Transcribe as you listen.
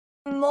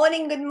Good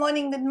morning, good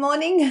morning, good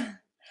morning.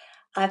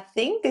 I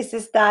think this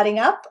is starting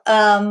up.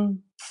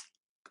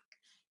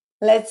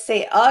 Let's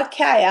see.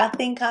 Okay, I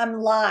think I'm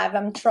live.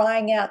 I'm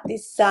trying out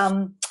this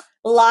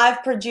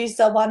live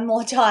producer one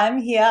more time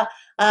here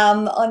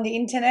on the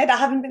internet. I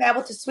haven't been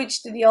able to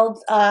switch to the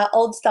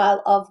old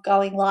style of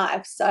going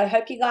live. So I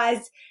hope you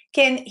guys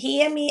can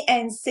hear me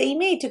and see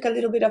me. It took a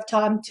little bit of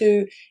time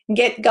to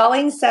get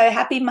going. So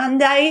happy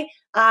Monday.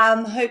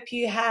 Hope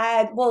you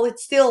had, well,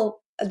 it's still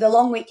the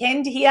long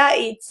weekend here.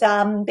 It's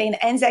been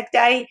Anzac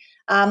Day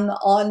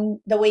on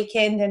the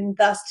weekend, and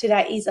thus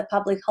today is a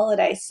public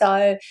holiday.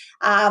 So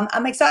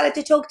I'm excited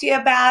to talk to you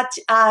about,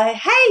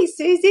 hey,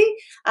 Susie,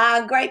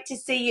 great to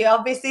see you.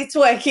 Obviously, it's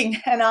working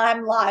and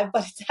I'm live,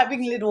 but it's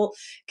having little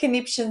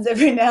conniptions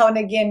every now and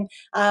again,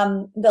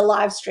 the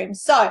live stream.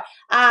 So,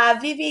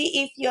 Vivi,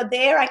 if you're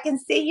there, I can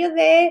see you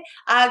there.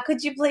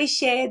 Could you please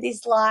share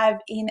this live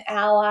in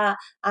our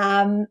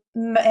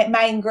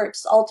main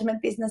groups,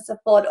 Ultimate Business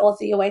Support,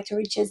 Author Your Way to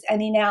Riches,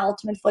 and in our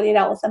Ultimate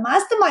 48-Hour Author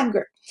Mastermind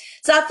group?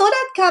 So I thought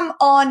I'd come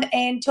on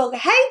and talk.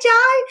 Hey,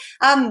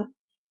 Jai.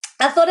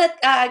 I thought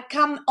I'd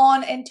come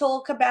on and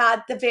talk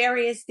about the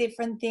various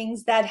different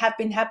things that have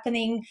been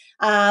happening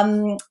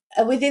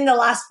within the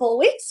last 4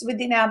 weeks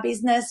within our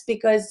business,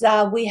 because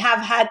we have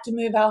had to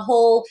move our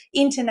whole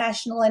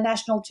international and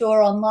national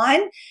tour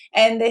online,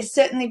 and there's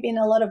certainly been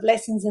a lot of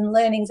lessons and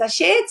learnings. I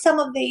shared some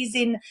of these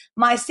in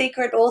my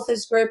secret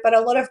authors group, but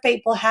a lot of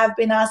people have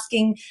been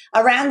asking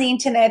around the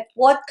internet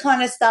what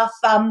kind of stuff,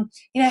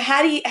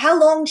 how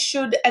long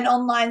should an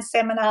online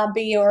seminar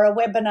be, or a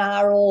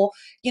webinar, or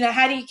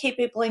how do you keep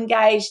people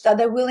engaged? Are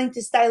they willing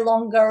to stay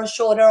longer or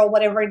shorter, or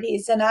whatever it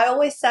is? And I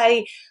always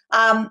say,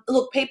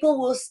 look, people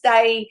will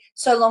stay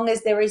so long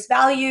as there is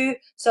value,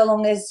 so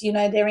long as,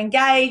 they're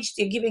engaged,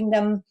 you're giving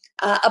them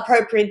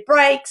appropriate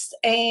breaks,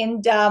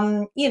 and,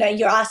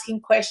 you're asking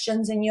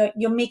questions, and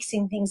you're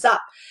mixing things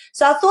up.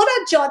 So I thought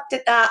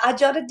I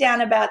jotted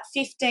down about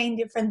 15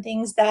 different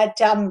things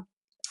that,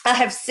 I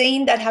have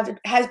seen that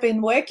has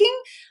been working.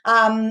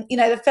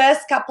 The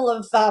first couple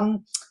of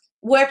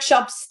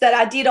workshops that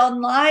I did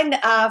online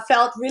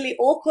felt really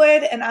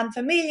awkward and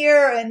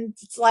unfamiliar, and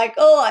it's like,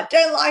 oh, I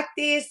don't like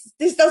this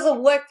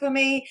doesn't work for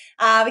me,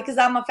 because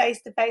I'm a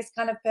face-to-face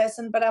kind of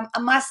person. But I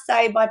must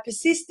say, by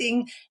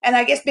persisting and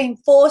I guess being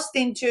forced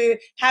into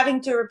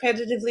having to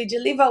repetitively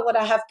deliver what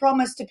I have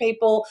promised to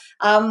people,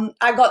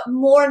 I got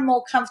more and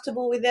more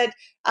comfortable with it,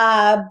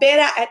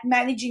 better at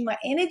managing my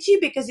energy,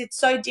 because it's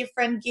so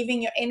different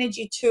giving your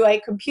energy to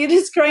a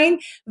computer screen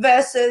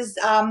versus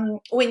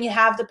when you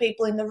have the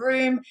people in the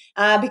room.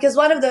 Because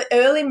one of the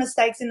early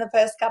mistakes in the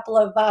first couple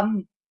of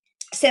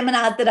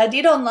seminars that I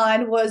did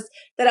online was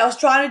that I was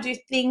trying to do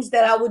things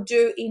that I would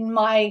do in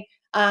my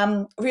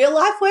real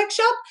life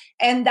workshop,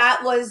 and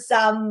that was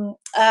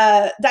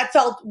that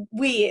felt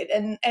weird.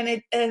 And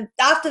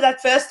after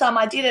that first time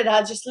I did it,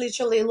 I just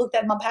literally looked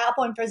at my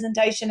PowerPoint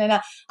presentation, and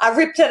I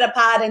ripped it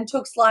apart and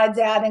took slides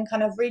out and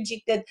kind of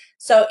rejigged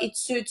so it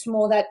suits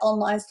more that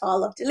online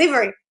style of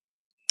delivery.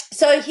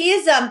 So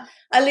here's a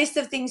list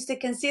of things to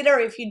consider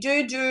if you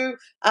do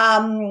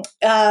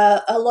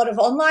a lot of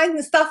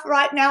online stuff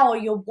right now, or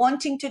you're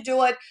wanting to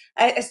do it,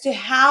 as to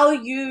how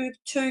you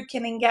too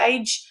can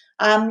engage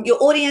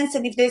your audience.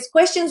 And if there's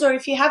questions, or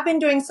if you have been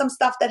doing some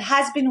stuff that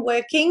has been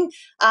working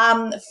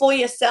for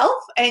yourself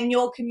and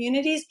your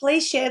communities,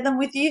 please share them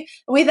with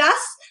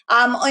us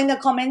in the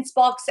comments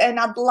box, and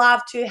I'd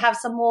love to have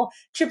some more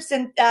tips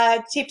and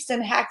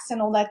hacks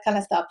and all that kind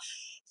of stuff.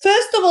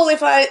 First of all,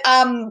 if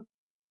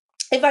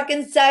I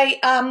can say,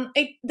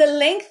 the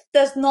length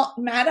does not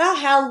matter,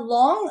 how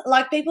long.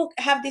 Like, people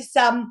have this,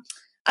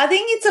 I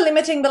think it's a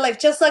limiting belief.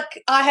 Just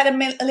like I had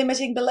a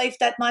limiting belief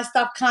that my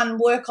stuff can't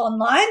work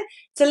online,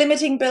 it's a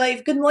limiting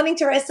belief. Good morning,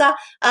 Teresa.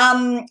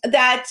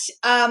 That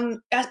a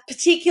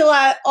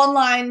particular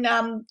online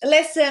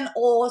lesson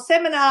or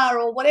seminar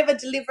or whatever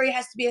delivery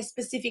has to be a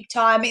specific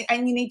time,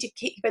 and you need to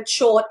keep it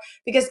short,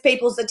 because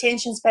people's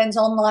attention spans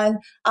online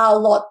are a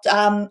lot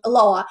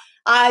lower.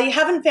 I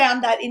haven't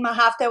found that in my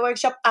half-day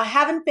workshop. I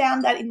haven't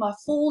found that in my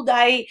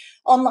full-day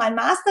online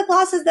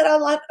masterclasses that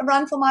I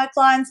run for my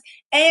clients.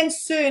 And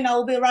soon I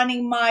will be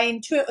running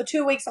in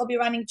 2 weeks, I'll be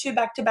running 2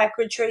 back-to-back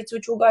retreats,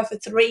 which will go for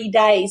 3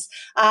 days.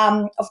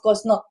 Of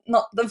course, not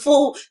the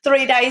full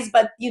 3 days,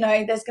 but,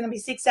 there's going to be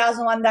 6 hours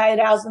on one day, 8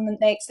 hours on the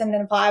next, and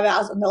then 5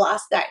 hours on the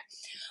last day.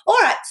 All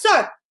right,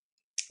 so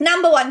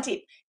number one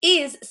tip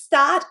is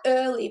start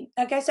early.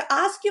 Okay, so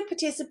ask your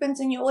participants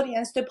and your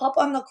audience to pop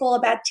on the call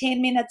about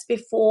 10 minutes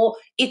before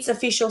its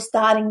official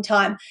starting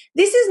time.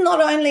 This is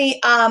not only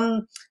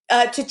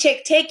to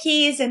check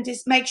techies and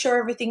just make sure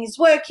everything is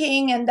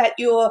working, and that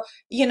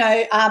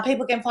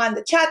people can find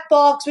the chat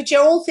box, which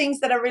are all things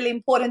that are really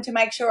important to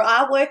make sure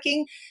are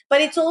working, but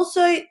it's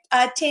also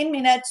 10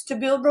 minutes to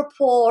build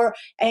rapport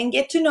and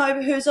get to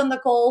know who's on the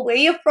call, where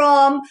you're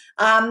from,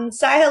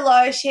 say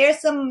hello, share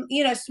some,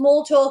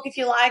 small talk if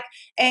you like,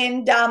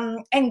 and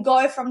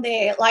go from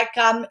there. Like,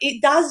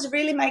 it does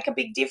really make a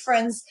big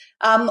difference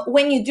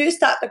when you do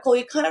start the call.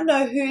 You kind of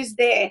know who's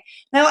there.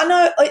 Now, I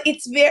know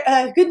it's very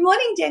good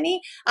morning,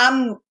 Jenny.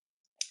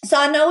 So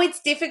I know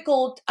it's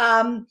difficult,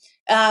 to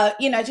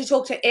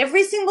talk to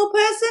every single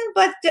person,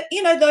 but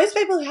those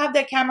people who have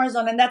their cameras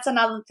on, and that's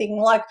another thing.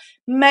 Like,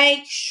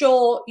 make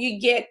sure you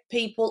get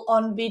people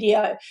on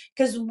video,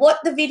 because what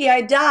the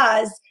video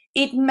does,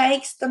 it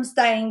makes them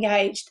stay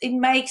engaged. It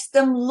makes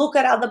them look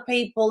at other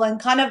people, and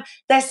kind of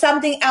there's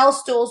something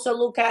else to also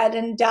look at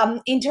and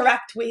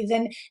interact with,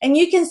 and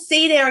you can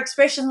see their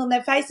expressions on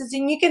their faces,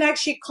 and you can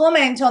actually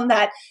comment on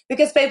that,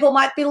 because people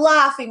might be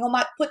laughing or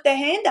might put their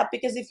hand up,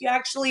 because if you're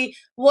actually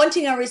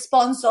wanting a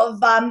response of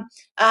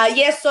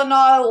yes or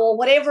no or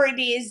whatever it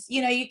is,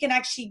 you can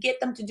actually get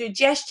them to do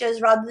gestures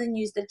rather than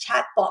use the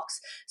chat box.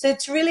 So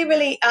it's really,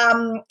 really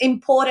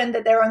important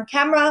that they're on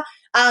camera.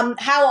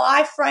 How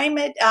I frame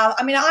it,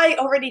 I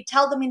already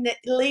tell them in the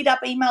lead up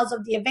emails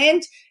of the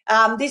event,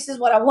 this is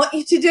what I want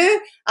you to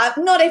do.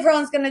 Not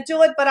everyone's going to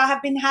do it, but I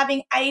have been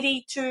having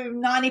 80 to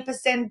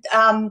 90%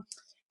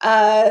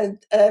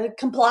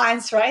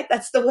 compliance rate.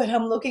 That's the word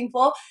I'm looking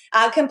for.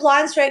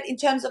 Compliance rate in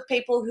terms of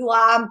people who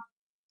are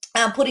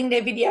putting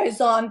their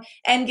videos on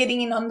and getting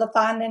in on the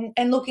fun,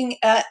 and looking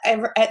at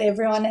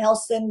everyone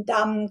else, and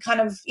kind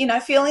of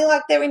feeling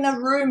like they're in a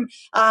room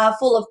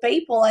full of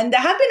people, and they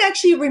have been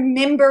actually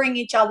remembering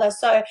each other.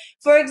 So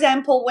for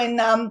example,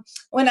 when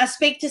I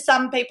speak to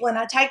some people and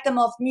I take them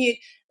off mute,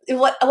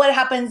 what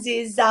happens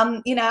is,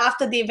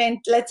 after the event,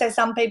 let's say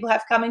some people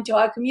have come into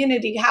our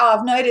community, how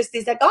I've noticed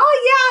is like,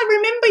 oh yeah, I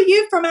remember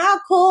you from our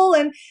call,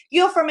 and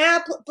you're from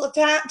our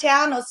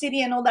town or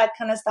city and all that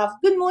kind of stuff.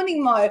 Good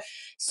morning, Mo.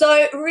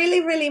 So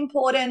really, really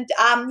important,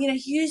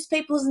 use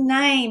people's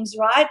names,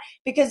 right?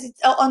 Because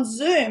it's on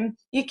Zoom,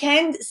 you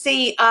can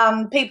see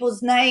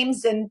people's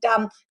names and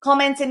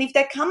comments, and if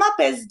they come up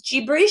as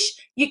gibberish,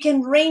 you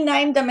can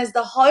rename them as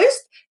the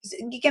host.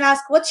 You can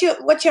ask, what's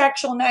your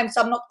actual name,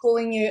 so I'm not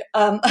calling you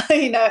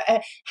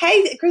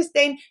hey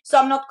Christine, so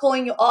I'm not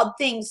calling you odd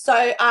things.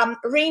 So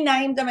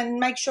rename them and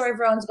make sure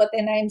everyone's got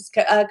their names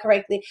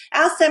correctly.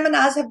 Our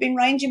seminars have been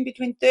ranging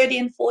between 30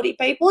 and 40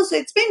 people, so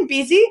it's been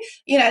busy.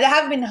 There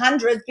have been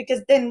hundreds,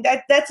 because then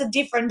that's a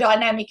different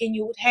dynamic and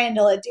you would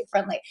handle it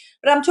differently.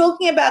 But I'm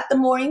talking about the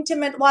more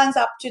intimate ones,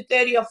 up to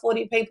 30 or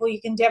 40 people. You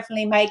can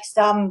definitely make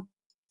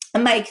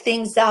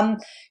things a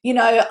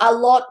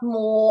lot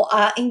more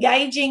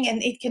engaging,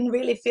 and it can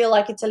really feel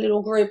like it's a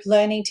little group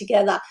learning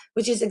together,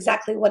 which is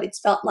exactly what it's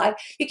felt like.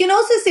 You can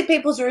also see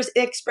people's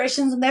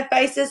expressions on their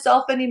faces. So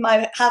often in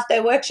my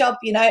half-day workshop,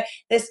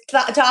 there's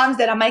times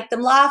that I make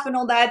them laugh and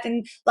all that,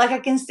 and like I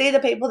can see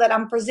the people that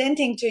I'm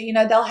presenting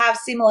to, they'll have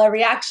similar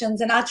reactions,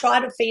 and I try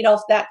to feed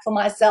off that for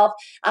myself,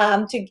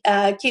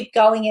 to keep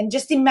going, and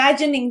just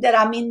imagining that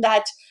I'm in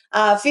that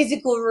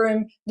physical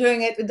room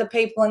doing it with the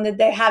people, and that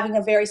they're having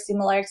a very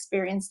similar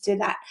experience to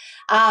that.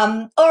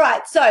 All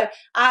right, so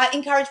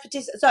encourage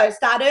participants. So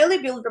start early,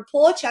 build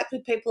rapport, chat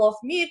with people off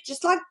mute,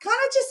 just like kind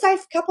of just say a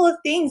couple of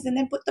things and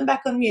then put them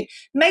back on mute.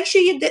 Make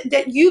sure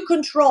that you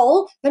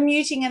control the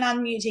muting and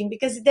unmuting,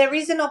 because there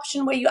is an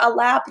option where you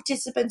allow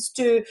participants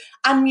to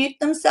unmute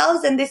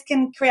themselves, and this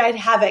can create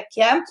havoc,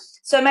 yeah?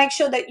 So make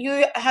sure that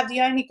you have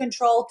the only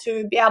control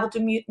to be able to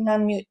mute and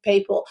unmute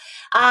people.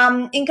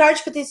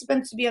 Encourage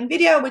participants to be on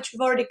video, which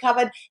we've already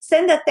covered.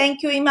 Send a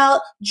thank you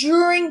email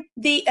during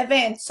the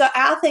event. So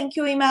our thank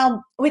you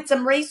email with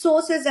some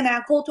resources and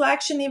our call to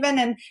action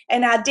even,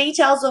 and our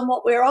details on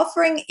what we're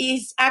offering,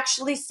 is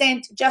actually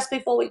sent just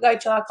before we go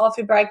to our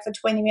coffee break for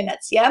 20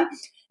 minutes, yeah?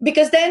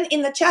 Because then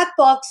in the chat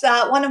box,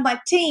 one of my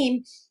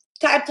team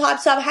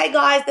types up, hey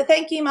guys, the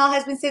thank you email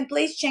has been sent.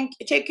 Please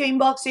check your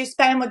inbox, your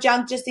spam or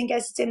junk, just in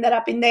case it's ended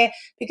up in there,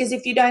 because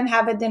if you don't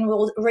have it, then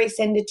we'll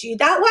resend it to you.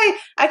 That way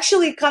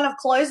actually kind of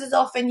closes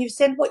off, and you've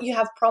sent what you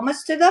have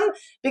promised to them,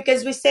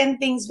 because we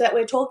send things that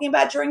we're talking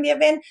about during the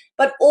event,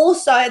 but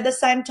also at the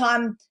same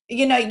time,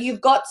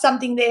 you've got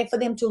something there for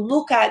them to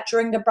look at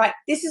during the break.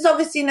 This is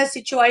obviously in a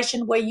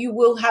situation where you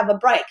will have a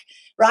break,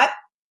 right?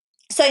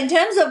 So in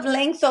terms of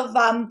length of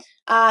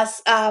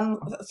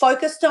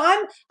focus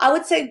time, I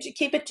would say to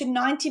keep it to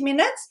 90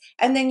 minutes,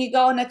 and then you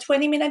go on a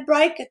 20-minute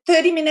break,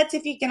 30 minutes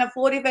if you can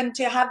afford even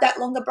to have that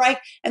longer break,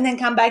 and then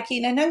come back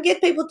in. And don't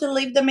get people to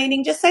leave the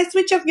meeting. Just say,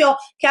 switch off your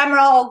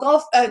camera or go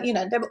off,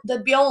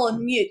 they'll be all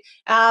on mute,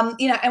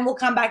 and we'll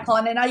come back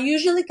on. And I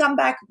usually come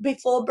back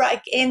before break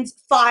ends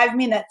 5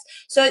 minutes.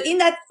 So in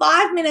that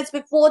 5 minutes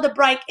before the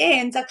break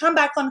ends, I come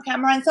back on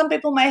camera, and some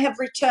people may have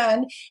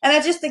returned, and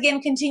I just,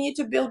 again, continue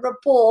to build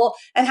rapport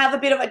and have a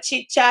bit of a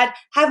chit chat,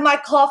 have my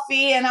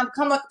coffee, and I'm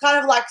kind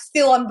of like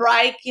still on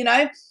break,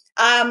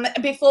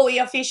 before we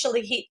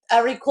officially hit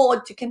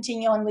record to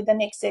continue on with the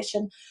next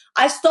session.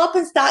 I stop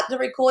and start the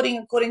recording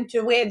according to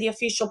where the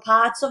official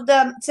parts of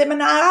the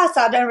seminar are,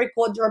 so I don't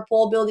record the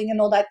rapport building and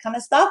all that kind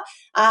of stuff,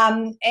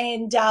 and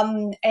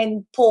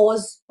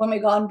pause when we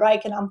go on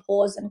break, and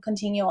unpause and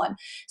continue on.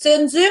 So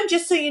in Zoom,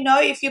 just so you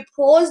know, if you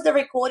pause the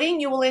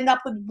recording, you will end up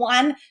with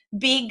one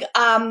big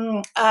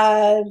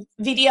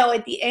video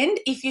at the end.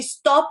 If you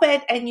stop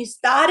it and you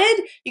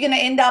started, you're going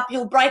to end up,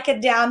 you'll break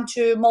it down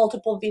to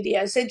multiple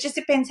videos. So it just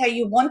depends how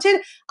you want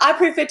it. I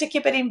prefer to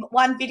keep it in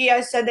one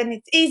video so then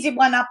it's easy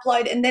one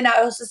upload, and then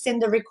I also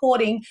send the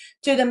recording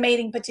to the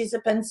meeting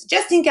participants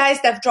just in case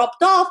they've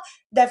dropped off,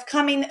 they've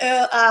come in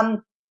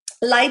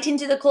late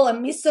into the call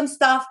and missed some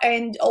stuff,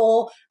 and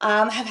or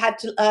have had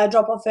to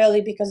drop off early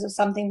because of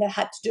something they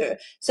had to do.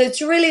 So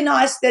it's really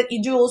nice that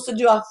you do also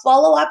do a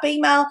follow-up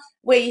email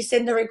where you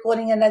send the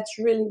recording, and that's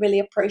really, really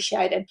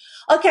appreciated.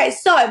 Okay,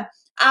 so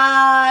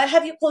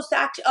have your calls to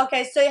action.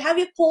 Okay, so have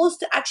your calls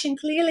to action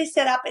clearly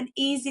set up and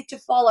easy to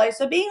follow.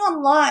 So being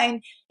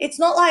online, it's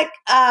not like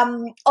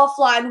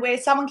offline where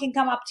someone can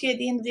come up to you at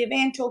the end of the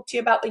event, talk to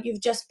you about what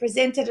you've just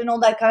presented and all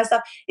that kind of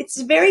stuff.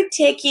 It's very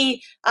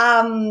techy.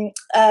 You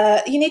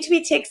need to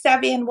be tech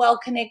savvy and well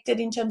connected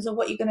in terms of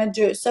what you're going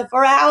to do. So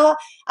for our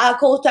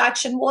call to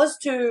action was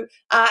to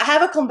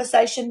have a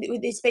conversation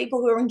with these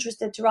people who are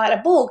interested to write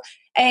a book,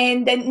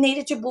 and then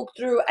needed to book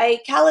through a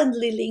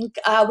Calendly link,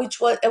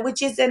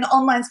 which is an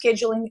online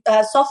scheduling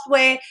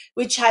software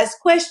which has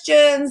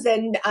questions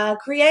and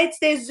creates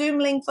their Zoom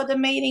link for the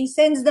meeting,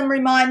 sends them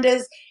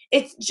reminders.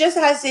 It just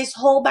has this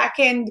whole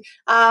back-end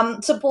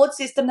support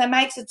system that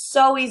makes it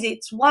so easy.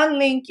 It's one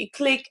link, you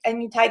click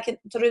and you take it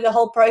through the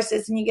whole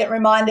process and you get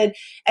reminded.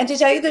 And to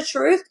tell you the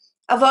truth,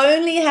 I've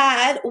only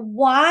had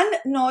one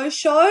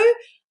no-show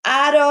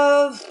out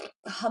of,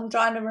 I'm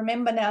trying to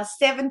remember now,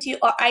 70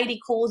 or 80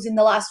 calls in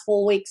the last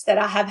 4 weeks that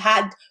I have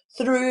had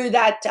through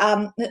that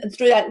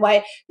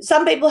way.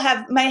 Some people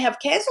may have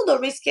cancelled or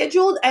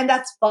rescheduled, and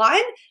that's fine.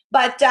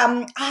 But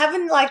I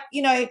haven't,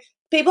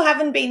 people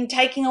haven't been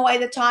taking away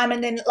the time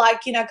and then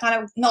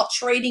kind of not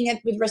treating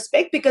it with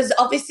respect, because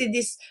obviously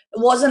this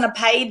wasn't a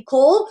paid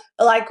call,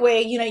 like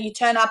where, you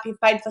turn up, you've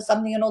paid for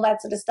something and all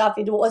that sort of stuff.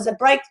 It was a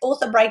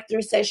author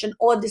breakthrough session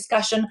or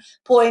discussion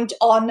point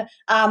on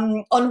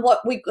how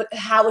we could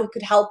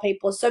help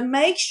people. So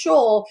make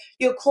sure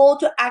your call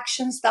to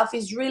action stuff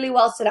is really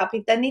well set up.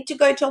 If they need to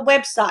go to a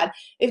website,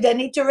 if they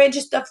need to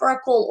register for a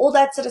call, all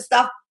that sort of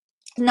stuff,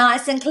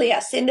 nice and clear.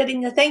 Send it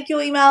in the thank you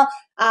email.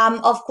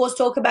 Of course,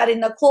 talk about it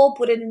in the call,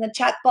 put it in the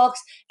chat box,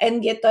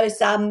 and get those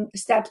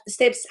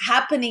steps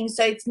happening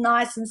so it's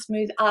nice and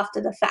smooth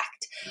after the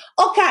fact.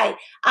 Okay,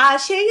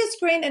 share your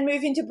screen and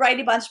move into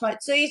Brady Bunch mode.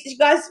 So you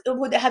guys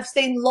would have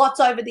seen lots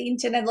over the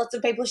internet, lots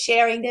of people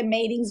sharing their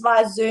meetings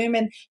via Zoom,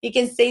 and you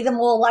can see them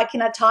all like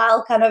in a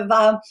tile kind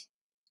of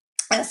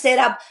set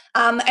up,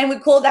 and we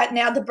call that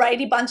now the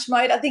Brady Bunch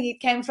mode. I think it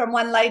came from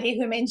one lady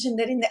who mentioned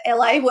it in the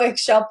LA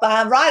workshop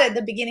right at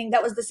the beginning.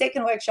 That was the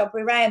second workshop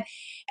we ran,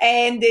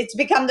 and it's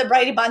become the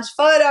Brady Bunch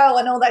photo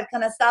and all that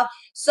kind of stuff.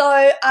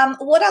 So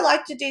what I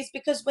like to do is,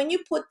 because when you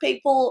put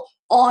people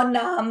on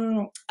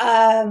a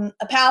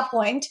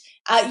PowerPoint,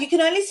 you can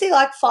only see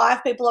like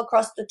 5 people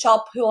across the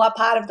top who are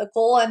part of the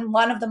call, and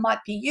one of them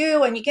might be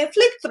you, and you can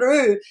flick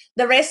through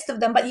the rest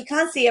of them, but you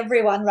can't see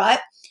everyone, right?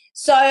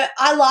 So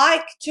I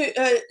like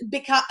to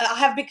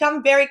have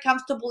become very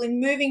comfortable in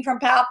moving from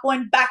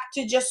PowerPoint back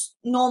to just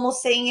normal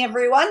seeing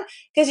everyone,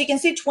 because you can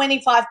see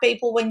 25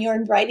 people when you're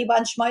in Brady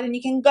Bunch mode, and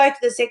you can go to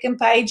the second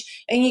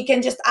page and you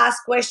can just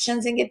ask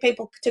questions and get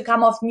people to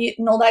come off mute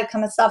and all that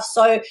kind of stuff.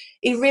 So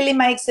it really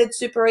makes it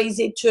super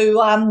easy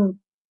to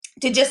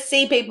just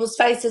see people's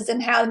faces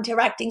and how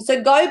interacting.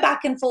 So go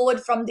back and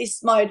forward from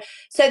this mode.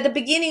 So at the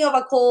beginning of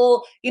a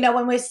call,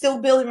 when we're still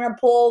building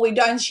rapport, we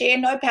don't share,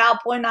 no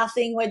PowerPoint,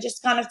 nothing. We're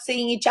just kind of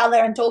seeing each other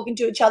and talking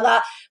to each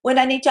other. When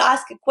I need to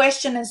ask a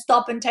question and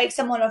stop and take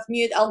someone off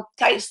mute, I'll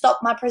stop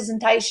my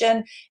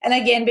presentation. And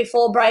again,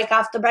 before break,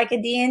 after break,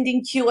 at the end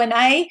in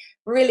Q&A,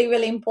 really,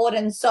 really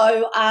important.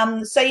 So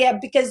yeah,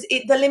 because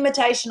the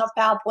limitation of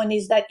PowerPoint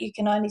is that you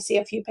can only see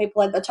a few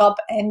people at the top,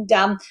 and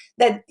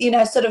that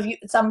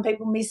some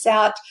people miss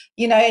out,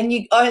 and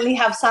you only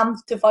have some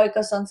to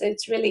focus on. So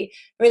it's really,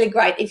 really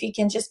great if you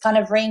can just kind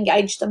of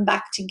re-engage them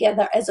back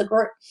together as a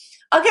group.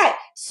 Okay,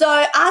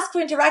 so ask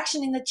for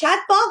interaction in the chat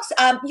box.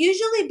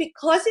 Usually,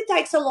 because it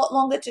takes a lot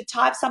longer to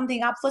type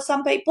something up for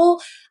some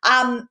people,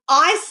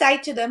 I say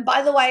to them,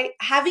 by the way,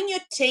 having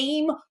your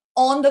team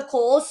on the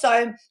call,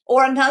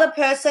 or another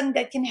person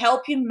that can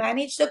help you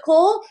manage the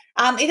call.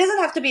 It doesn't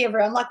have to be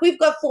everyone. Like, we've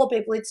got 4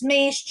 people. It's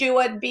me,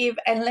 Stuart, Biv,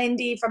 and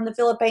Lindy from the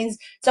Philippines.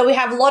 So we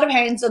have a lot of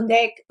hands on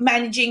deck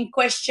managing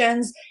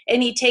questions,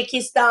 any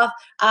techie stuff.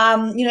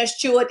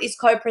 Stuart is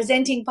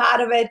co-presenting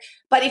part of it.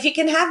 But if you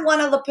can have one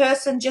other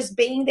person just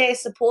being there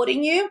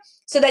supporting you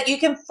so that you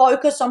can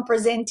focus on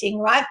presenting,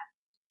 right?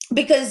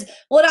 Because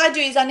what I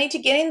do is I need to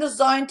get in the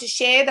zone to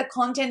share the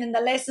content and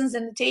the lessons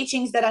and the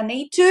teachings that I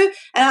need to,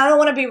 and I don't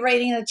want to be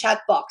reading in the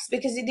chat box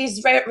because it is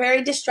very,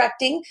 very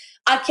distracting.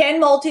 I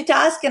can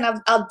multitask, and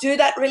I'll do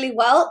that really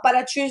well, but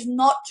I choose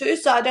not to,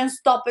 so I don't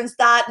stop and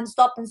start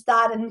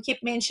and keep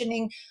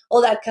mentioning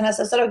all that kind of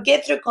stuff. So I'll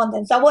get through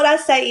content. So what I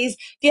say is,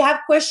 if you have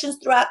questions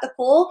throughout the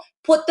call,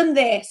 put them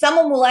there.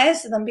 Someone will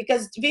answer them,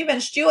 because Viv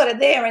and Stuart are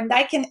there and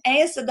they can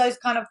answer those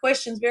kind of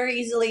questions very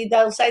easily.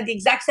 They'll say the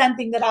exact same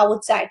thing that I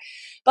would say.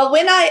 But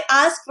when I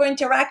ask for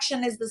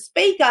interaction as the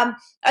speaker,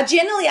 I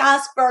generally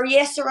ask for a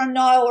yes or a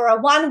no or a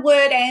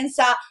one-word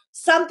answer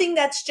something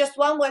that's just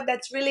one word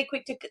that's really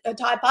quick to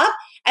type up,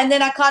 and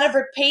then I kind of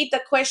repeat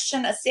the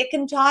question a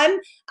second time,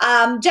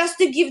 just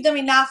to give them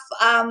enough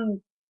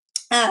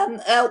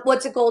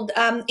what's it called,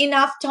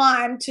 enough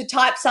time to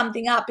type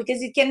something up,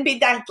 because it can be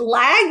that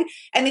lag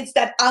and it's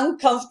that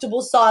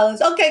uncomfortable silence.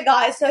 Okay,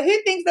 guys, so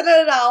who thinks that?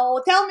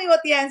 Or tell me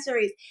what the answer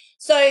is.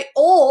 So,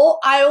 or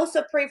I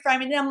also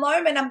pre-frame it. In a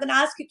moment, I'm going to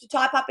ask you to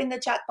type up in the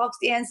chat box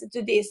the answer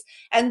to this,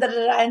 and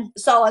and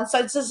so on. So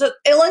it's just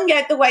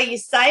elongate the way you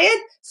say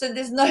it, so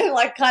there's no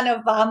like kind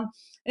of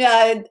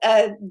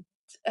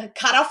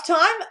cutoff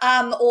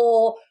time,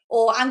 or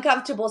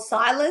uncomfortable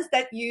silence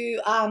that you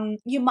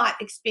might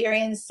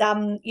experience,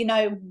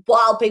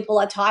 while people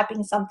are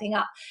typing something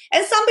up.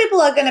 And some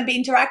people are going to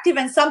be interactive,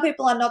 and some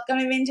people are not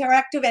going to be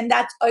interactive, and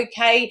that's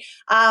okay.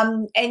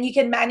 And you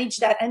can manage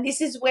that. And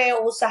this is where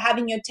also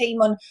having your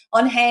team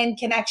on hand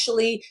can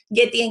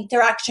get the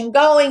interaction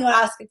going, or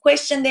ask a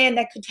question there, and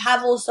they could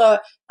have also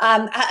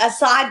a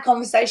side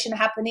conversation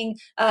happening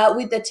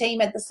with the team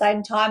at the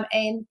same time.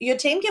 And your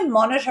team can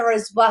monitor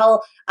as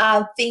well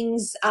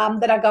things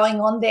that are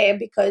going on there,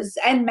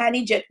 and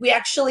manage it. We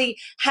actually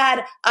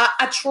had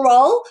a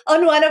troll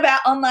on one of our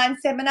online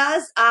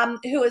seminars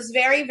who was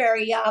very,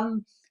 very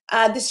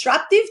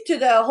disruptive to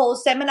the whole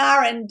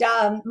seminar, and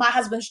my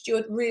husband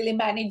Stuart really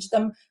managed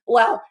them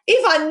well.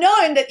 If I'd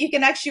known that you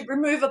can actually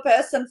remove a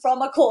person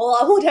from a call,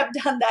 I would have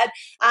done that,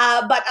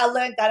 but I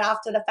learned that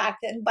after the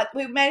fact. But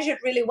we managed it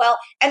really well,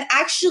 and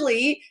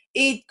actually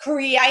it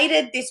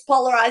created this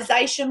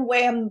polarization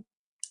where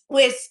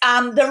with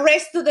the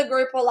rest of the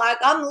group were like,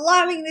 I'm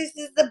loving this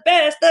is the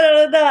best, da,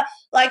 da, da, da.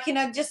 Like,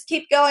 just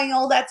keep going,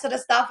 all that sort of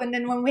stuff. And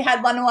then when we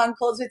had one-on-one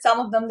calls with some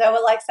of them, they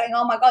were like saying,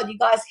 oh my God, you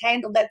guys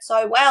handled that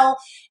so well.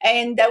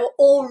 And they were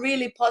all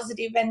really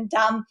positive and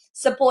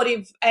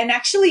supportive. And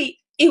actually,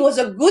 it was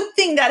a good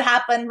thing that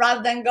happened,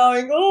 rather than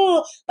going,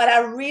 oh, but I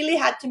really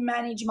had to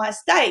manage my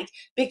state,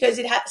 because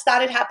it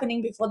started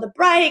happening before the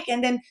break,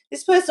 and then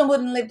this person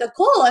wouldn't leave the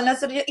call. And I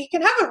said, you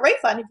can have a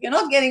refund if you're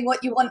not getting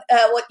what you want,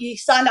 what you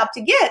signed up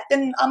to get.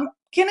 Then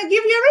can I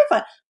give you a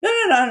refund?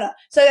 No.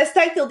 So they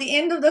stayed till the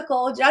end of the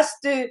call just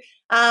to,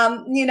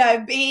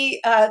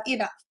 be,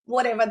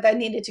 whatever they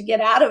needed to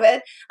get out of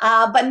it.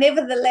 But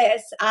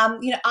nevertheless,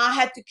 I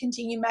had to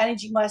continue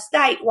managing my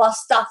state while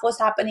stuff was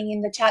happening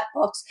in the chat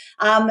box.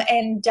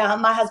 And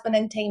my husband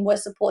and team were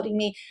supporting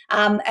me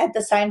at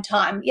the same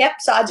time. Yep.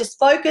 So I just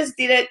focused,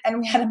 did it, and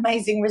we had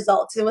amazing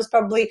results. It was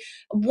probably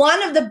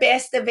one of the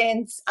best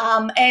events,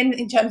 and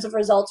in terms of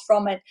results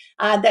from it,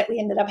 that we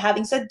ended up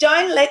having. So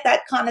don't let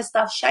that kind of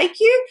stuff shake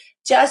you.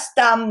 Just,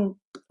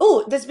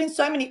 there's been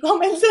so many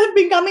comments that have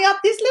been coming up.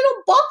 This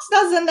little box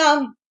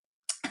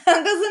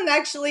doesn't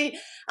actually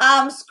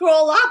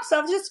scroll up, so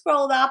I've just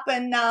scrolled up,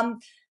 and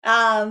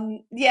how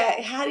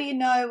do you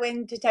know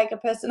when to take a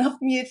person off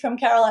mute, from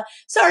Caroline?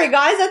 Sorry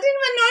guys, I didn't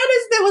even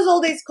notice there was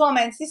all these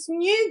comments. This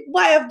new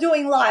way of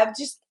doing live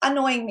just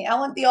annoying me. I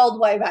want the old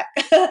way back.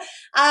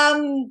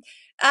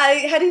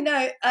 How do you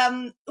know?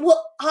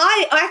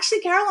 Hi,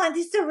 actually, Caroline,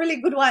 this is a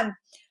really good one.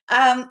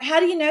 How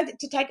do you know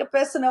to take a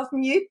person off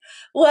mute?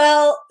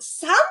 Well,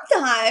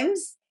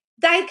 sometimes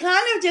they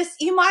kind of just,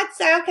 you might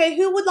say, okay,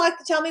 who would like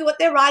to tell me what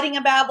they're writing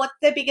about? What's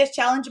their biggest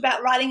challenge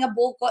about writing a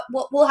book?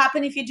 What will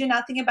happen if you do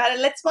nothing about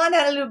it? Let's find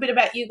out a little bit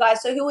about you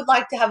guys. So who would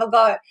like to have a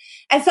go?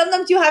 And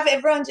sometimes you have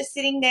everyone just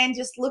sitting there and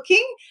just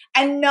looking,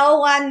 and no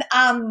one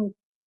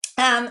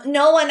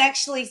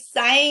actually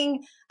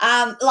saying,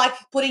 like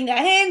putting their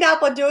hand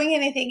up or doing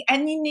anything.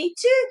 And you need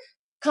to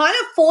kind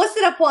of force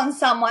it upon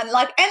someone, and do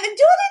it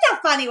in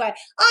a funny way.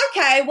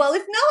 Okay, well,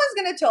 if no one's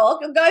going to talk,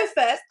 I'll go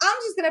first. I'm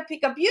just going to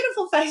pick a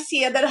beautiful face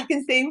here that I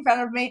can see in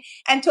front of me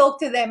and talk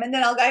to them. And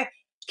then I'll go,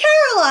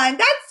 Caroline,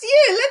 that's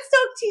you. Let's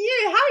talk to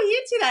you. How are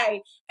you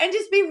today? And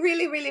just be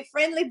really, really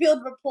friendly,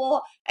 build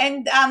rapport,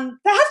 and they have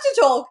to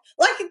talk.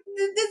 Like,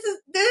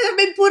 they've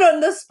been put on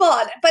the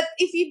spot. But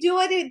if you do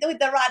it with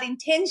the right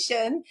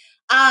intention,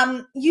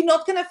 you're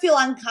not going to feel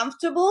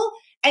uncomfortable,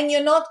 and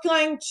you're not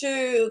going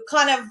to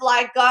kind of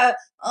like go,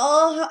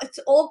 oh, it's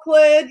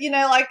awkward,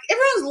 like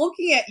everyone's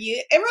looking at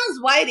you,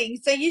 everyone's waiting.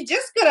 So you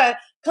just got to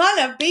kind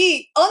of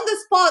be on the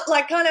spot,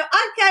 like kind of,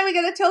 okay, we're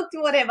going to talk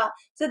to whatever.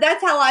 So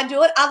that's how I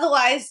do it.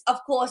 Otherwise, of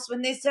course,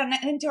 when there's an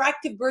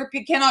interactive group,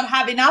 you cannot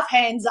have enough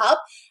hands up.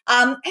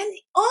 And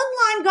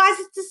online, guys,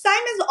 it's the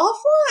same as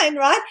offline,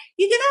 right?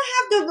 You're going to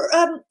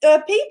have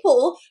the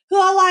people who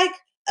are like,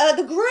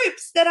 the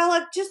groups that are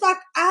like just like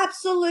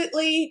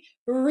absolutely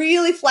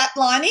really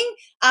flatlining,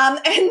 and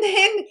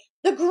then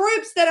the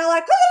groups that are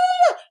like,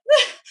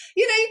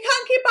 you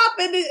can't keep up,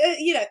 and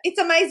it's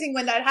amazing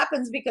when that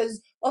happens, because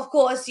of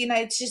course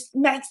it just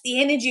makes the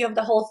energy of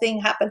the whole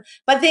thing happen.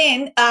 But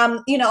then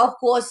of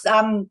course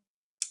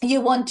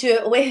you want to,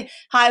 where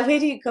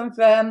do you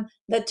confirm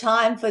the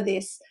time for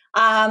this?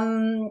 What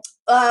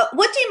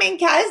do you mean,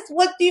 Kaz?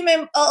 What do you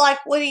mean,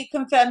 what do you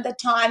confirm the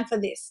time for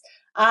this?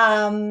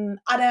 I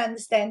don't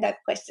understand that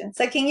question.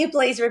 So can you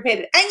please repeat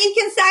it? And you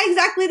can say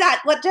exactly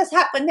that. What just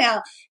happened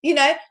now?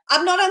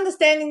 I'm not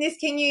understanding this.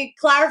 Can you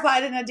clarify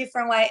it in a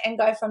different way and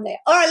go from there?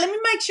 All right, let me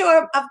make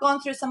sure I've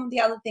gone through some of the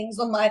other things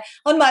on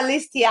my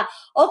list here.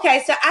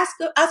 Okay, so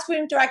ask for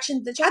interaction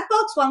in the chat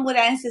box. One would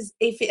answer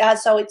if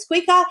so it's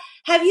quicker.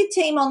 Have your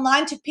team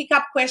online to pick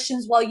up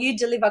questions while you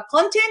deliver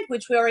content,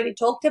 which we already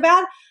talked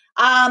about.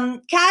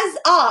 Kaz,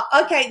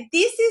 okay,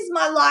 this is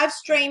my live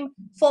stream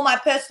for my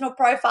personal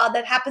profile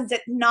that happens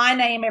at 9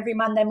 a.m. every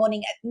Monday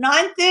morning. At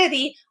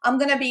 9:30, I'm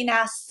going to be in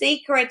our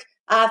secret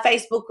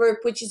Facebook group,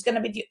 which is going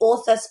to be the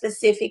author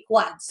specific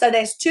one. So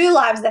there's 2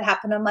 lives that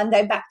happen on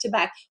Monday back to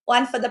back,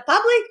 one for the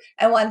public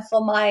and one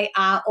for my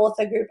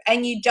author group.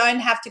 And you don't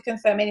have to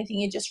confirm anything.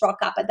 You just rock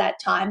up at that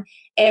time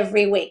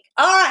every week.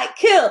 All right,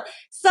 cool.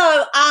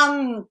 So,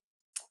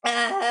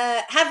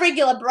 have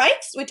regular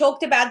breaks. We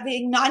talked about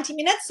being 90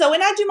 minutes. So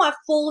when I do my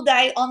full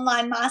day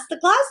online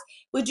masterclass,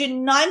 we do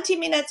 90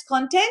 minutes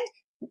content,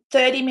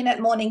 30-minute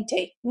morning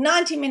tea.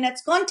 90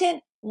 minutes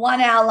content, 1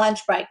 hour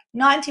lunch break.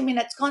 90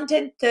 minutes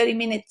content, 30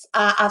 minutes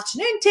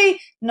afternoon tea,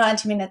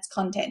 90 minutes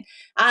content.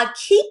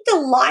 Keep the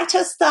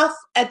lighter stuff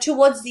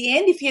towards the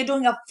end if you're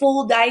doing a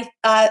full day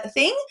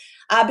thing,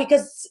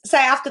 because say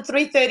after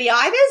 3:30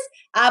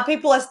 IVAs,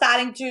 people are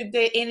starting to,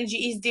 their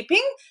energy is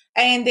dipping,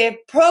 and they're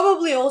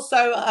probably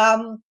also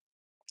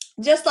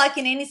just like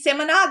in any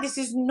seminar, this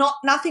is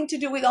nothing to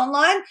do with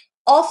online,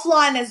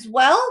 offline as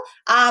well.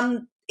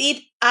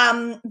 It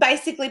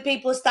basically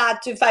people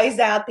start to phase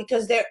out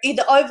because they're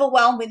either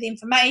overwhelmed with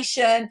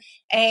information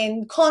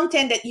and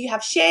content that you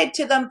have shared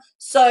to them,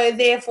 so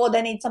therefore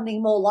they need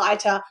something more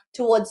lighter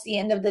towards the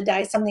end of the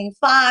day, something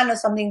fun or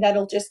something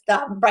that'll just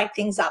break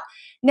things up.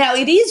 Now,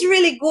 it is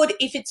really good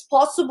if it's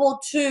possible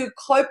to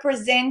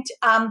co-present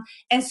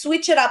and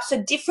switch it up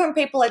so different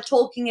people are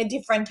talking at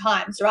different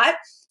times, right?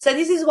 So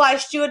this is why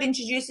Stuart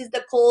introduces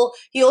the call.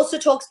 He also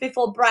talks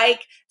before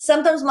break.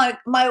 Sometimes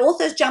my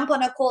authors jump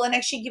on a call and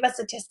actually give us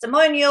a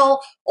testimonial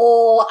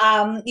or,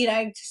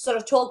 sort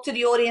of talk to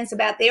the audience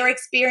about their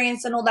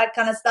experience and all that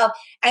kind of stuff.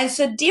 And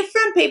so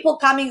different people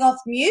coming off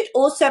mute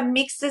also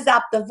mixes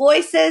up the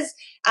voices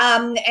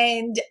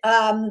and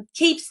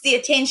keeps the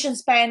attention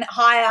span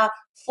higher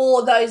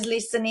for those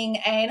listening,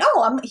 and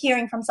I'm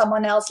hearing from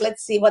someone else.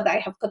 Let's see what they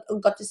have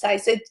got to say.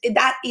 So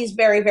that is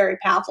very, very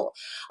powerful.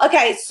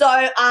 Okay,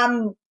 so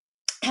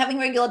having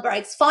regular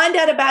breaks. Find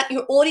out about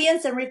your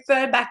audience and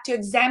refer back to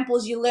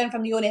examples you learn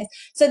from the audience.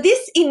 So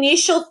this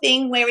initial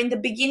thing where in the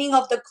beginning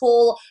of the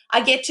call,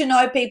 I get to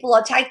know people,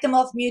 I take them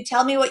off mute,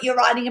 tell me what you're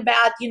writing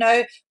about,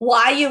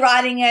 why you're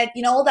writing it,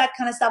 all that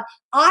kind of stuff.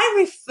 I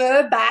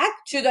refer back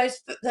to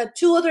the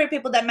 2 or 3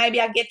 people that maybe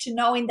I get to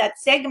know in that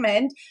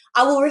segment.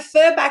 I will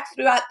refer back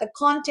throughout the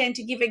content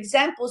to give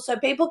examples so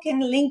people can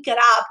link it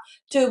up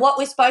to what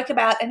we spoke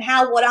about and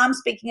how what I'm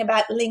speaking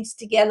about links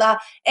together.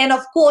 And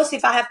of course,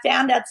 if I have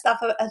found out stuff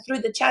through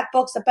the chat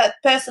box about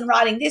person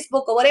writing this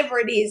book or whatever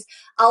it is,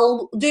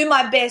 I'll do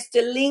my best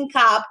to link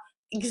up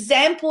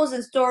examples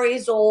and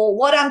stories or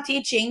what I'm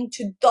teaching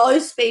to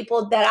those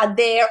people that are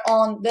there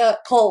on the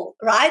call,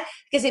 right?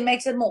 Because it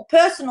makes it more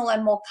personal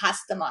and more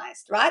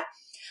customized, right?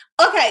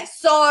 Okay,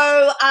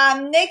 so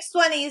next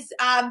one is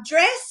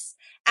dress.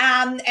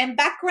 And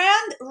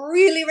background,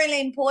 really,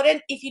 really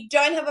important. If you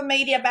don't have a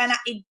media banner,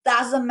 it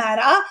doesn't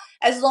matter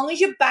as long as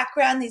your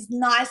background is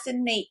nice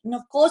and neat. And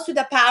of course, with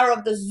the power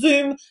of the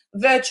Zoom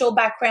virtual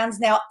backgrounds,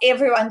 now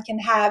everyone can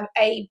have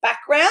a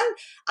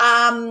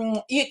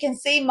background. You can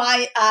see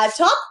my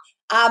top.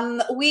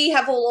 We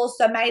have all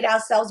also made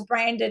ourselves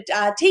branded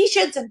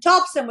t-shirts and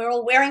tops, and we're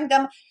all wearing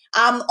them.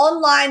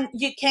 Online,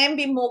 you can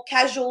be more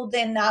casual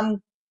than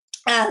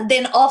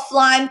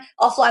offline.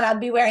 I'd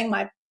be wearing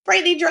my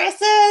pretty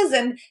dresses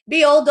and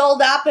be all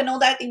dolled up and all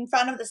that in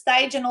front of the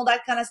stage and all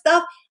that kind of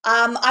stuff.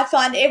 I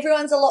find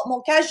everyone's a lot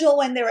more casual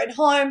when they're at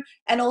home,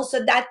 and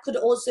also that could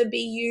also be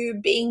you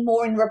being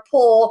more in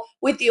rapport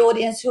with the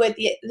audience who at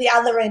the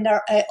other end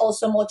are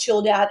also more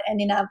chilled out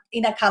and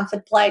in a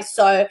comfort place.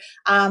 So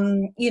so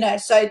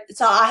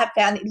I have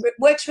found it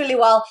works really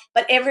well,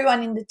 but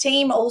everyone in the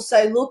team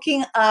also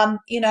looking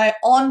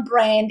on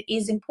brand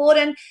is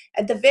important.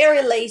 At the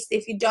very least,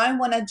 if you don't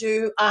want to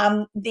do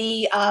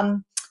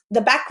the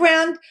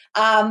background,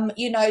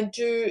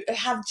 do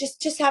have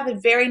just have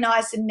it very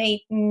nice and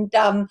neat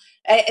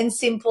and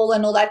simple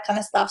and all that kind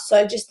of stuff.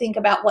 So just think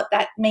about what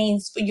that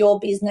means for your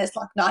business,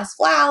 like nice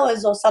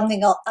flowers or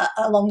something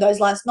along those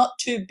lines. Not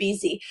too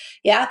busy.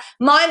 Yeah,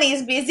 mine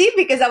is busy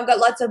because I've got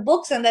lots of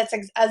books, and that's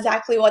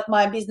exactly what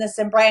my business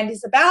and brand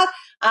is about.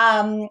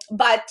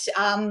 But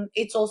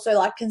it's also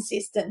like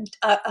consistent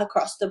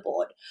across the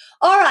board.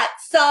 All right,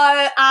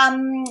 so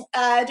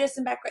dress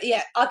and background.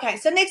 Yeah, okay.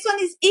 So next one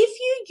is if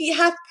you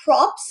have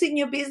props in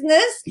your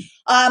business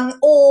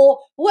or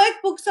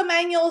workbooks or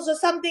manuals or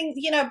something,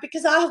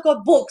 because I have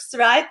got books,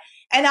 right?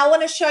 and I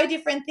want to show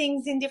different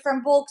things in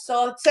different books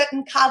or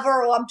certain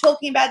cover, or I'm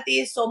talking about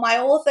this, or my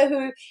author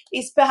who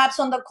is perhaps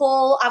on the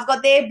call, I've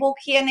got their book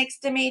here next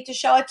to me to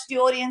show it to the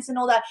audience and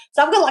all that.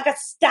 So I've got like a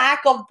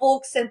stack of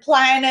books and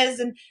planners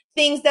and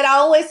things that I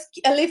always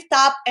lift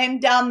up.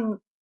 And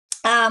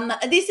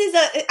this is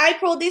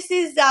April. This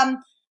is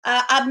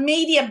a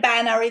media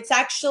banner. It's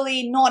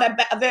actually not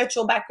a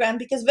virtual background,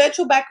 because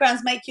virtual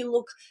backgrounds make you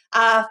look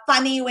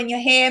funny when your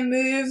hair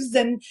moves,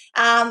 and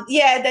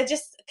yeah, they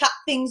just cut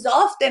things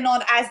off. They're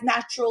not as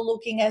natural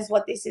looking as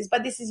what this is.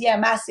 But this is, yeah,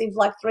 massive,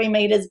 like 3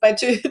 meters by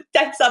 2,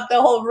 takes up the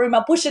whole room.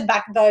 I push it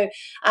back though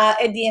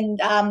at the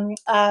end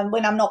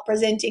when I'm not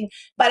presenting,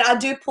 but I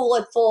do pull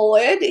it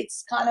forward.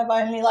 It's kind of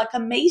only like a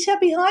meter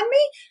behind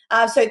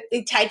me, so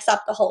it takes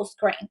up the whole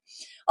screen.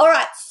 All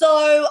right,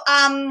 so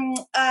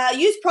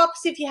use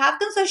props if you have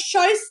them. So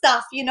show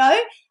stuff,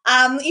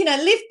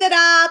 lift it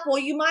up, or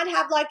you might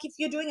have, like, if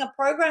you're doing a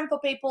program for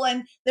people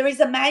and there is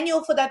a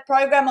manual for that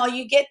program, or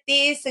you get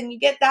this and you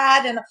get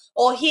that, and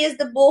or here's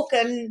the book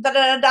and da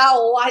da da da.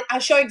 Or I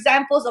show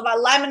examples of a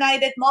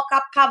laminated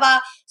mock-up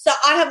cover. So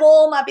I have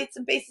all my bits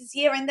and pieces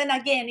here, and then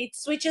again it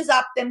switches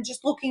up them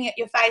just looking at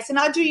your face. And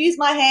I do use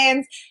my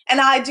hands,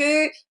 and I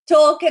do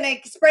talk and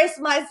express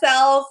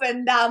myself,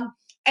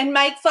 and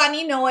make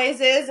funny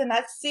noises, and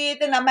I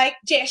sit and I make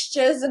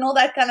gestures and all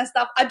that kind of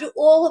stuff. I do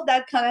all of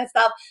that kind of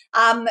stuff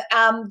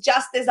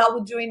just as I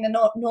would do in a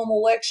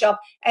normal workshop,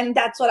 and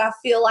that's what I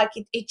feel like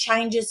it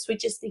changes,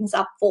 switches things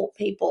up for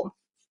people.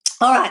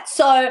 All right,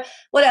 so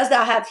what else do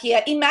I have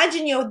here?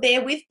 Imagine you're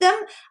there with them.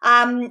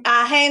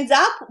 Hands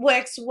up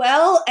works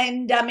well,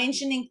 and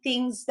mentioning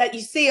things that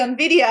you see on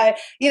video. I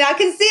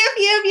can see a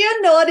few of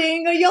you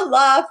nodding or you're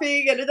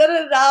laughing and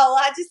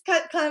I just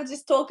kind of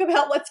just talk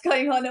about what's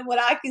going on and what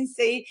I can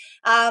see,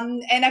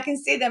 and I can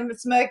see them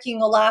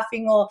smirking or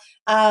laughing, or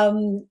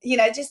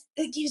just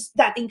it gives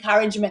that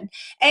encouragement.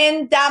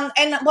 And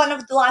one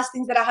of the last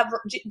things that I have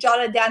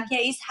jotted down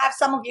here is have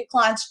some of your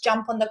clients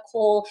jump on the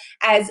call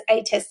as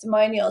a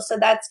testimonial. So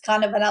that's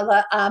kind of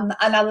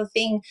another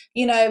thing,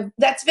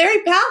 that's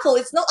very powerful.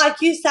 It's not like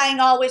you saying,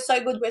 oh, we're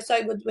so good, we're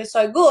so good, we're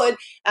so good.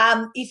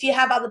 If you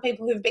have other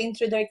people who've been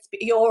through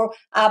your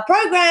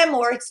program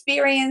or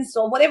experience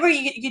or whatever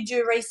you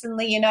do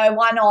recently,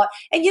 why not?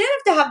 And you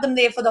don't have to have them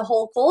there for the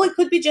whole call. It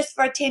could be just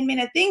for a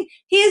 10-minute thing.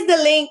 Here's the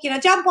link,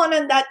 jump on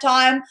at that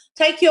time,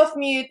 take you off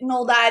mute and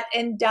all that,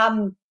 and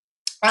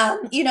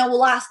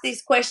we'll ask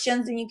these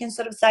questions and you can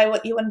sort of say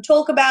what you want to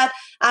talk about.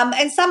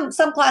 And some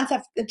clients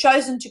have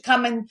chosen to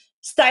come and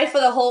stay for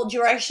the whole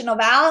duration of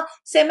our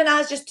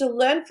seminars just to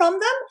learn from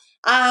them,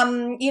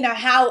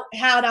 how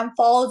it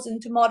unfolds,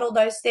 and to model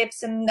those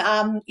steps, and,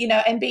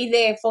 and be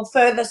there for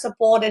further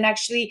support and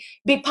actually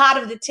be part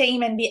of the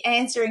team and be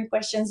answering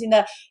questions in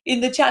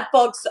the chat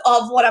box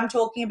of what I'm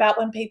talking about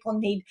when people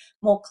need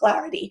more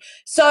clarity.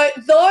 So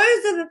those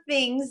are the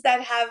things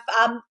that have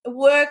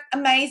worked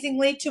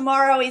amazingly.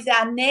 Tomorrow is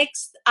our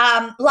next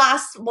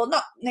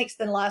not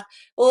next and last,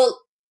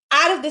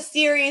 out of the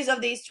series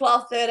of these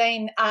 12,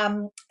 13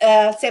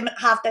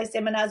 half-day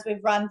seminars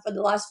we've run for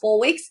the last 4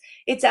 weeks,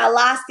 it's our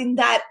last in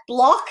that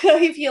block,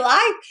 if you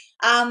like,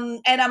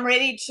 and I'm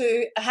ready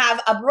to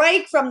have a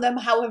break from them.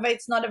 However,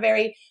 it's not a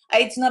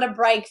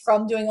break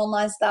from doing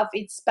online stuff.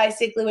 It's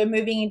basically we're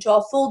moving into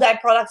our full-day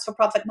Products for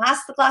Profit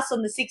Masterclass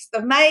on the 6th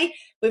of May.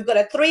 We've got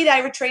a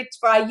 3-day retreat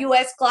for our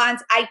US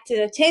clients, 8th to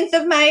the 10th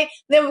of May.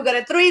 Then we've got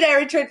a 3-day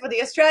retreat for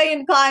the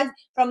Australian clients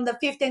from the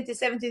 15th to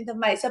 17th of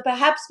May. So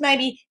perhaps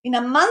maybe in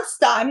a month's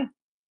time,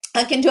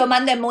 I can do a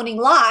Monday morning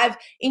live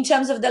in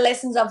terms of the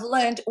lessons I've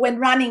learned when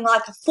running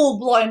like a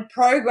full-blown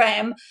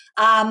program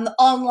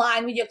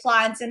online with your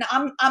clients. And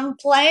I'm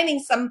planning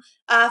some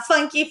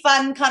funky,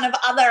 fun kind of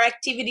other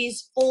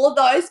activities for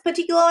those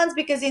particular ones,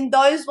 because in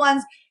those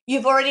ones,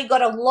 you've already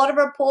got a lot of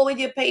rapport with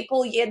your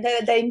people. Yeah,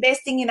 they're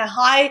investing at a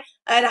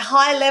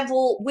high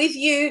level with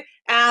you,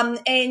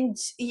 and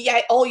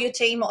yeah, all your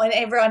team and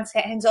everyone's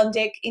hands on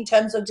deck in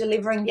terms of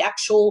delivering the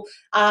actual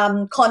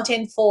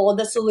content for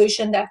the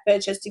solution they've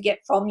purchased to get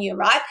from you,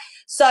 right?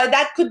 So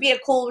that could be a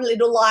cool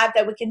little live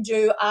that we can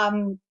do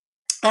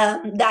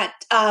at that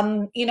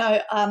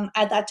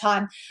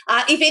time.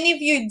 If any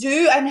of you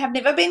do and have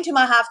never been to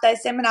my half-day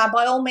seminar,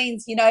 by all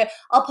means,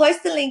 I'll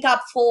post the link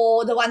up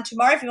for the one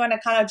tomorrow if you want to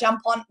kind of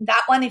jump on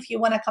that one, if you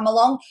want to come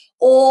along.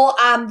 Or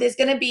there's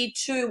going to be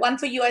 2, one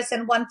for US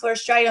and one for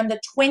Australia on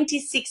the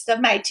 26th of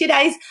May, 2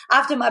 days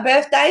after my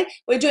birthday.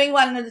 We're doing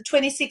one on the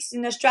 26th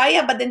in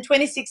Australia, but then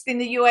 26th in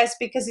the US,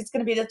 because it's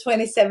going to be the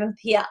 27th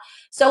here.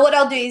 So what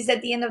I'll do is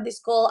at the end of this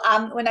call,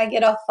 when I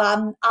get off,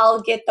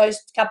 I'll get those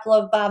couple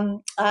of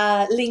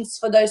links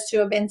for those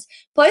 2 events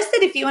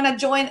posted. If you want to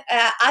join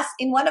us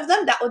in one of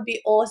them, that would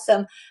be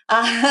awesome.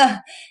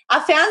 I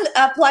found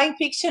applying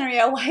Pictionary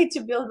a way to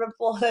build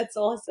rapport. That's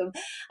awesome.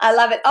 I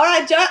love it. All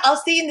right, Joe, I'll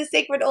see you in the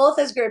Secret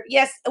Authors group.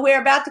 Yes,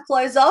 we're about to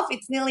close off.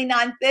 It's nearly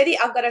 9:30.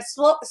 I've got to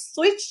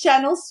switch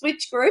channels,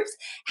 switch groups.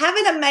 Have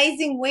an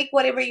amazing week,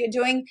 whatever you're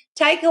doing.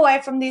 Take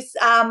away from this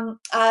some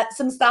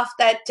stuff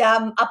that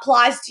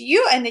applies to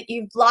you and that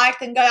you've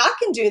liked, and go, I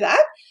can do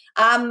that.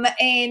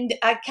 and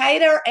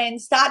cater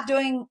and start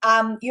doing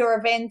your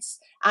events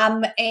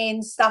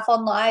and stuff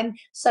online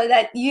so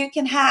that you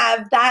can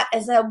have that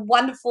as a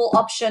wonderful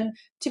option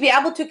to be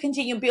able to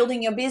continue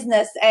building your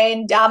business.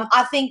 And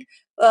I think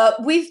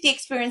with the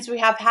experience we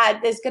have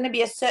had, there's going to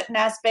be a certain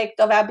aspect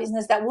of our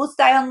business that will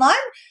stay online.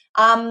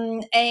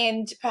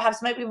 And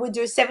perhaps maybe we'll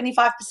do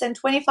 75%,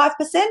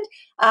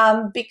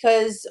 25%,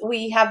 because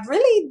we have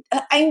really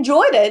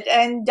enjoyed it,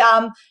 and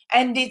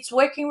it's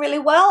working really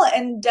well,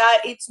 and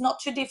it's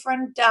not too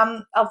different.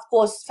 Of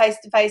course, face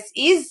to face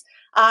is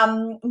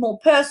more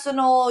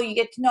personal. You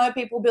get to know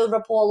people, build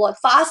rapport a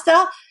lot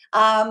faster.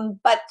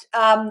 But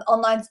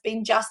online's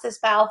been just as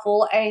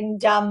powerful,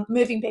 and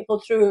moving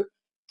people through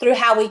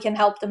how we can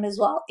help them as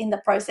well in the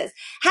process.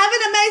 Have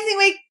an amazing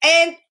week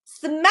and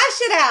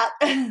smash it out.